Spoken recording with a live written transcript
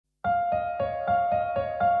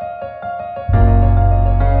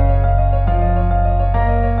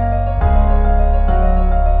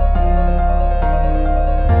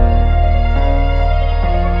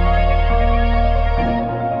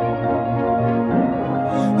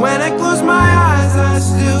When I close my eyes, I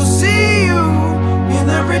still see you in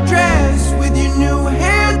the red dress with your new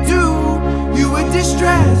hairdo. You were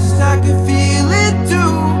distressed, I could feel it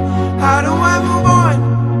too. How do I move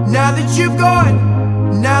on now that you've gone?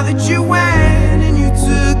 Now that you went and you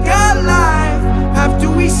took our life. After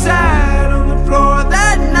we sat on the floor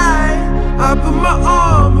that night, I put my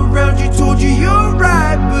arm around you, told you you're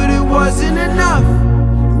right. But it wasn't enough,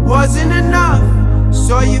 it wasn't enough.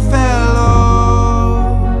 So you fell off.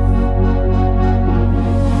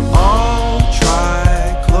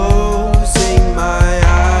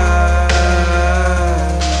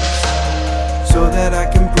 That I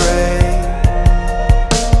can pray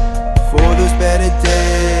for those better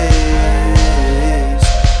days.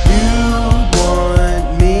 You want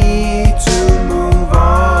me to move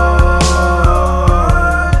on,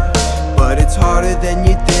 but it's harder than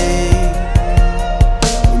you think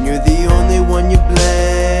when you're the only one you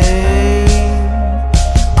blame.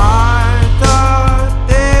 I thought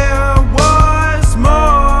there was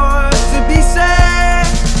more to be said.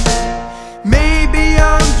 Maybe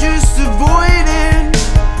I'm just avoiding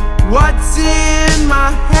what's in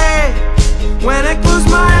my head. When I close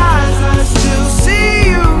my eyes, I still see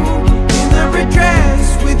you in the red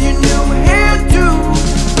dress with your new hairdo.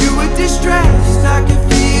 You were distressed,